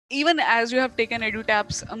even as you have taken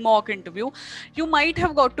EduTap's mock interview, you might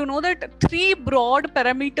have got to know that 3 broad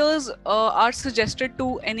parameters are suggested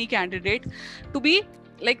to any candidate to be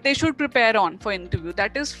like they should prepare on for interview.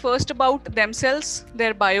 That is first about themselves,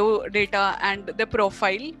 their bio data and their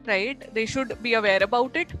profile, right? They should be aware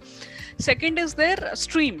about it. Second is their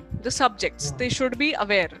stream, the subjects. They should be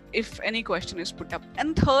aware if any question is put up.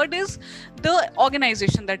 And third is the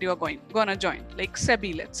organization that you are gonna join, like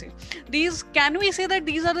SEBI, let's say. Can we say that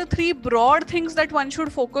these are the 3 broad things that one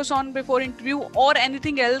should focus on before interview, or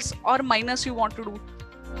anything else or minus you want to do?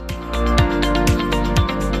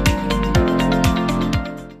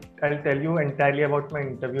 I'll tell you entirely about my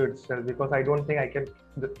interview itself, because I don't think I can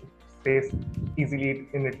say easily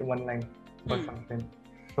in it one line or something.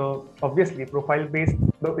 So obviously profile-based,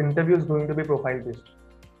 the interview is going to be profile-based.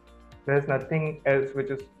 There's nothing else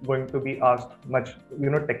which is going to be asked much,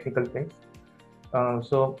 technical things.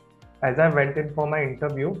 So as I went in for my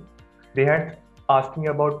interview, they had asked me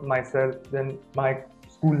about myself, then my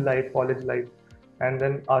school life, college life, and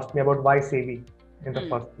then asked me about why SEBI in the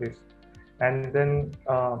first place. And then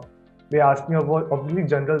they asked me about obviously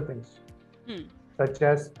general things, such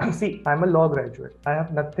as, see, I'm a law graduate. I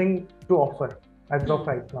have nothing to offer as of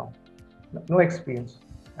right now, no experience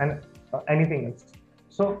and anything else.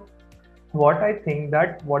 So what I think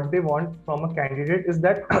that what they want from a candidate is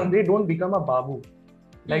that they don't become a babu,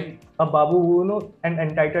 like a babu who, an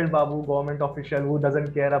entitled babu, government official who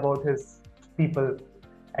doesn't care about his people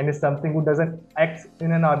and is something who doesn't act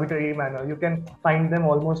in an arbitrary manner. You can find them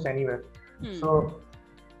almost anywhere. So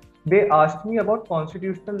they asked me about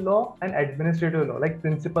constitutional law and administrative law, like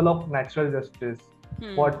principle of natural justice.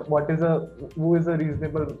 Who is a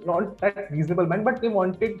reasonable, not that reasonable man, but they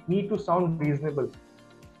wanted me to sound reasonable.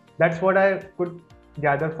 That's what I could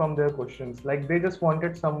gather from their questions. Like they just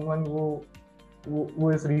wanted someone who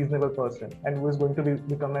is a reasonable person and who is going to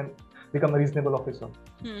become a reasonable officer.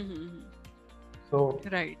 So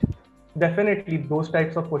right, definitely those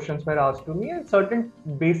types of questions were asked to me, and certain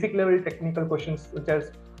basic level technical questions such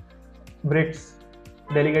as Brits,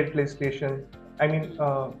 delegate legislation. I mean,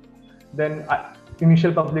 then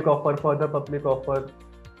initial public offer, further public offer.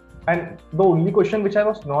 And the only question which I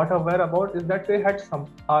was not aware about is that they had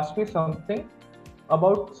asked me something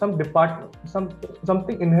about some department,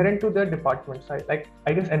 something inherent to their department side, like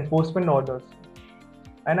I guess enforcement orders,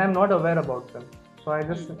 and I'm not aware about them. So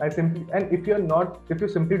I simply, and if you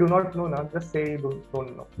simply do not know now, just say you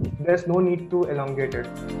don't know. There's no need to elongate it.